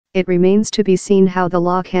It remains to be seen how the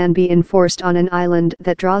law can be enforced on an island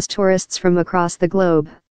that draws tourists from across the globe.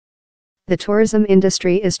 The tourism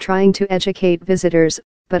industry is trying to educate visitors,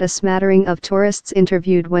 but a smattering of tourists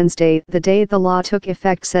interviewed Wednesday, the day the law took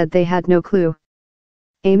effect, said they had no clue.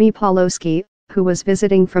 Amy Pawlowski, who was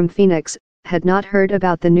visiting from Phoenix, had not heard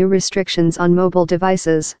about the new restrictions on mobile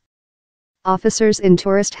devices. Officers in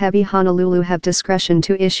tourist-heavy Honolulu have discretion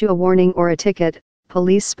to issue a warning or a ticket,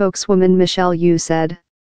 police spokeswoman Michelle Yu said.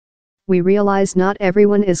 "We realize not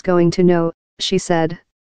everyone is going to know," she said.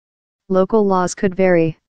 "Local laws could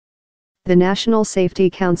vary." The National Safety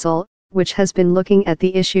Council, which has been looking at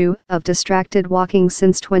the issue of distracted walking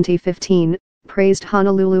since 2015, praised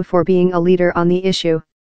Honolulu for being a leader on the issue.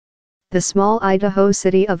 The small Idaho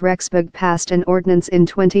city of Rexburg passed an ordinance in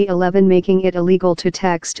 2011 making it illegal to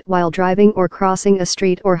text while driving or crossing a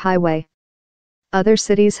street or highway. Other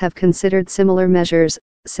cities have considered similar measures,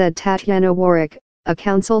 said Tatiana Warwick, a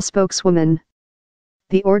council spokeswoman.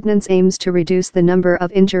 The ordinance aims to reduce the number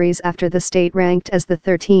of injuries after the state ranked as the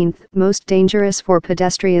 13th most dangerous for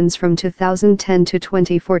pedestrians from 2010 to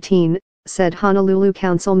 2014, said Honolulu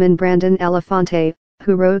Councilman Brandon Elefante,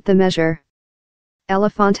 who wrote the measure.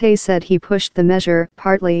 Elefante said he pushed the measure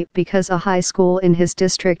partly because a high school in his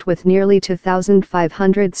district with nearly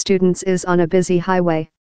 2,500 students is on a busy highway.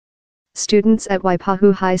 Students at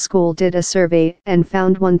Waipahu High School did a survey and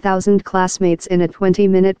found 1,000 classmates in a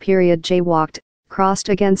 20-minute period jaywalked, crossed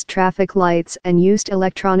against traffic lights and used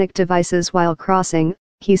electronic devices while crossing,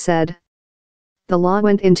 he said. The law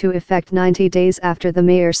went into effect 90 days after the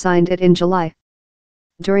mayor signed it in July.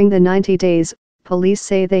 During the 90 days, police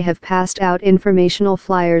say they have passed out informational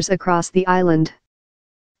flyers across the island.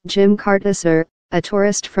 Jim Cartisser, a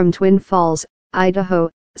tourist from Twin Falls, Idaho,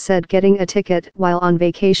 said getting a ticket while on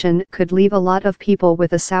vacation could leave a lot of people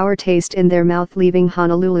with a sour taste in their mouth leaving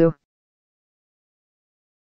Honolulu.